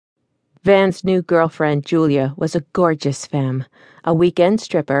Van's new girlfriend, Julia, was a gorgeous femme, a weekend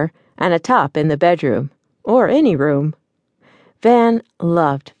stripper, and a top in the bedroom, or any room. Van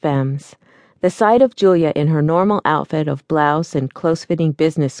loved femmes. The sight of Julia in her normal outfit of blouse and close-fitting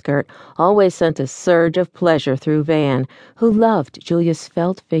business skirt always sent a surge of pleasure through Van, who loved Julia's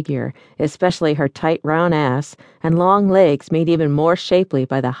svelte figure, especially her tight round ass and long legs made even more shapely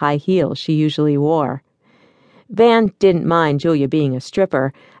by the high heels she usually wore. Van didn't mind Julia being a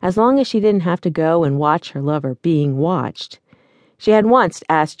stripper, as long as she didn't have to go and watch her lover being watched. She had once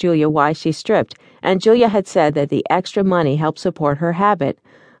asked Julia why she stripped, and Julia had said that the extra money helped support her habit,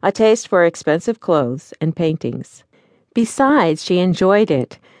 a taste for expensive clothes and paintings. Besides, she enjoyed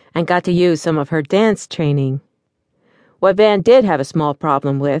it, and got to use some of her dance training. What Van did have a small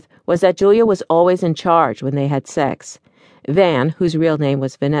problem with was that Julia was always in charge when they had sex. Van, whose real name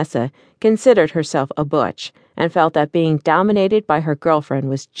was Vanessa, considered herself a butch, and felt that being dominated by her girlfriend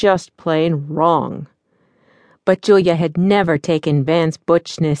was just plain wrong. But Julia had never taken Van's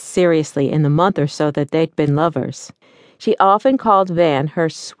butchness seriously in the month or so that they'd been lovers. She often called Van her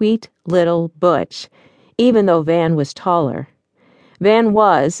sweet little butch, even though Van was taller. Van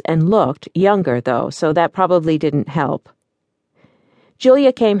was and looked younger, though, so that probably didn't help.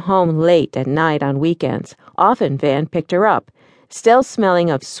 Julia came home late at night on weekends. Often Van picked her up, still smelling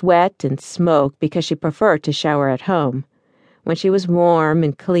of sweat and smoke because she preferred to shower at home. When she was warm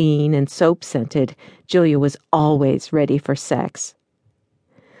and clean and soap-scented, Julia was always ready for sex.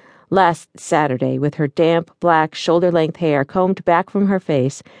 Last Saturday, with her damp, black, shoulder-length hair combed back from her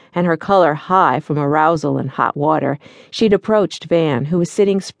face and her color high from arousal and hot water, she'd approached Van, who was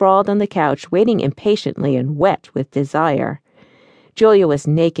sitting sprawled on the couch, waiting impatiently and wet with desire. Julia was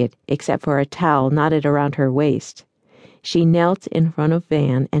naked, except for a towel knotted around her waist. She knelt in front of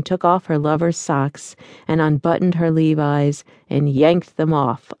Van and took off her lover's socks and unbuttoned her Levi's and yanked them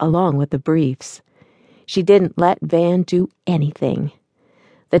off, along with the briefs. She didn't let Van do anything.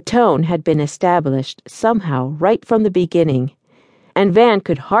 The tone had been established somehow right from the beginning, and Van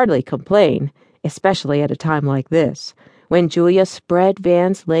could hardly complain, especially at a time like this, when Julia spread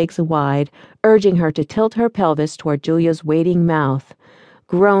Van's legs wide, urging her to tilt her pelvis toward Julia's waiting mouth.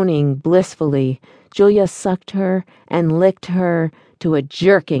 Groaning blissfully, Julia sucked her and licked her to a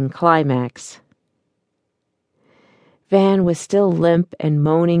jerking climax. Van was still limp and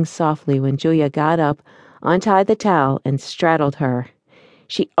moaning softly when Julia got up, untied the towel, and straddled her.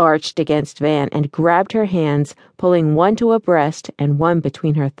 She arched against Van and grabbed her hands, pulling one to her breast and one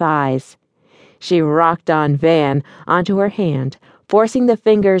between her thighs. She rocked on Van onto her hand, forcing the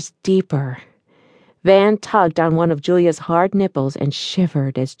fingers deeper. Van tugged on one of Julia's hard nipples and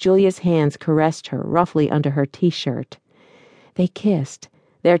shivered as Julia's hands caressed her roughly under her t-shirt. They kissed,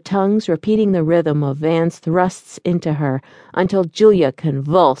 their tongues repeating the rhythm of Van's thrusts into her until Julia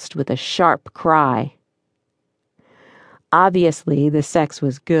convulsed with a sharp cry. Obviously, the sex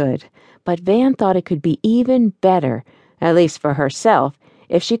was good, but Van thought it could be even better, at least for herself,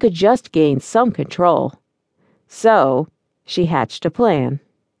 if she could just gain some control. So, she hatched a plan.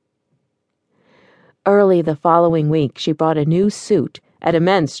 Early the following week, she bought a new suit, at a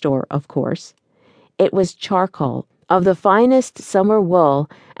men's store, of course. It was charcoal, of the finest summer wool,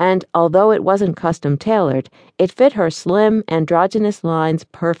 and although it wasn't custom-tailored, it fit her slim, androgynous lines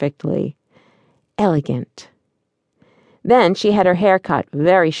perfectly. Elegant. Then she had her hair cut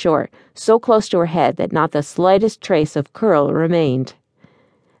very short, so close to her head that not the slightest trace of curl remained.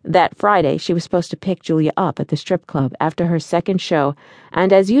 That Friday, she was supposed to pick Julia up at the strip club after her second show,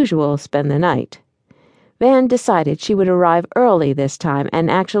 and as usual, spend the night. Van decided she would arrive early this time and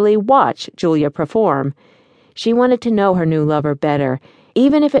actually watch Julia perform. She wanted to know her new lover better,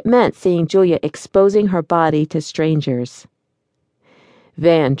 even if it meant seeing Julia exposing her body to strangers.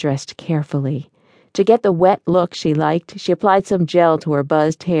 Van dressed carefully. To get the wet look she liked, she applied some gel to her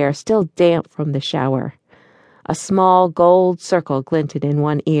buzzed hair, still damp from the shower. A small gold circle glinted in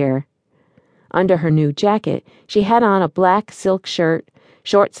one ear. Under her new jacket, she had on a black silk shirt,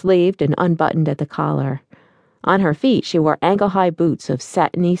 short-sleeved and unbuttoned at the collar. On her feet, she wore ankle-high boots of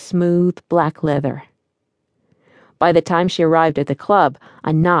satiny, smooth, black leather. By the time she arrived at the club,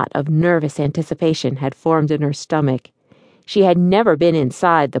 a knot of nervous anticipation had formed in her stomach. She had never been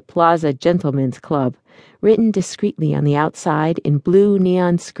inside the Plaza Gentlemen's Club, written discreetly on the outside in blue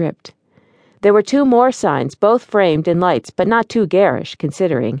neon script. There were 2 more signs, both framed in lights, but not too garish,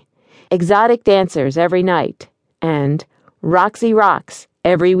 considering. Exotic dancers every night, and Roxy Rocks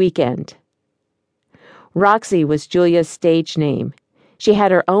every weekend. Roxy was Julia's stage name. She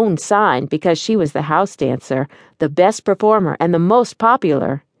had her own sign because she was the house dancer, the best performer, and the most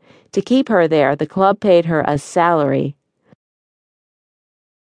popular. To keep her there, the club paid her a salary,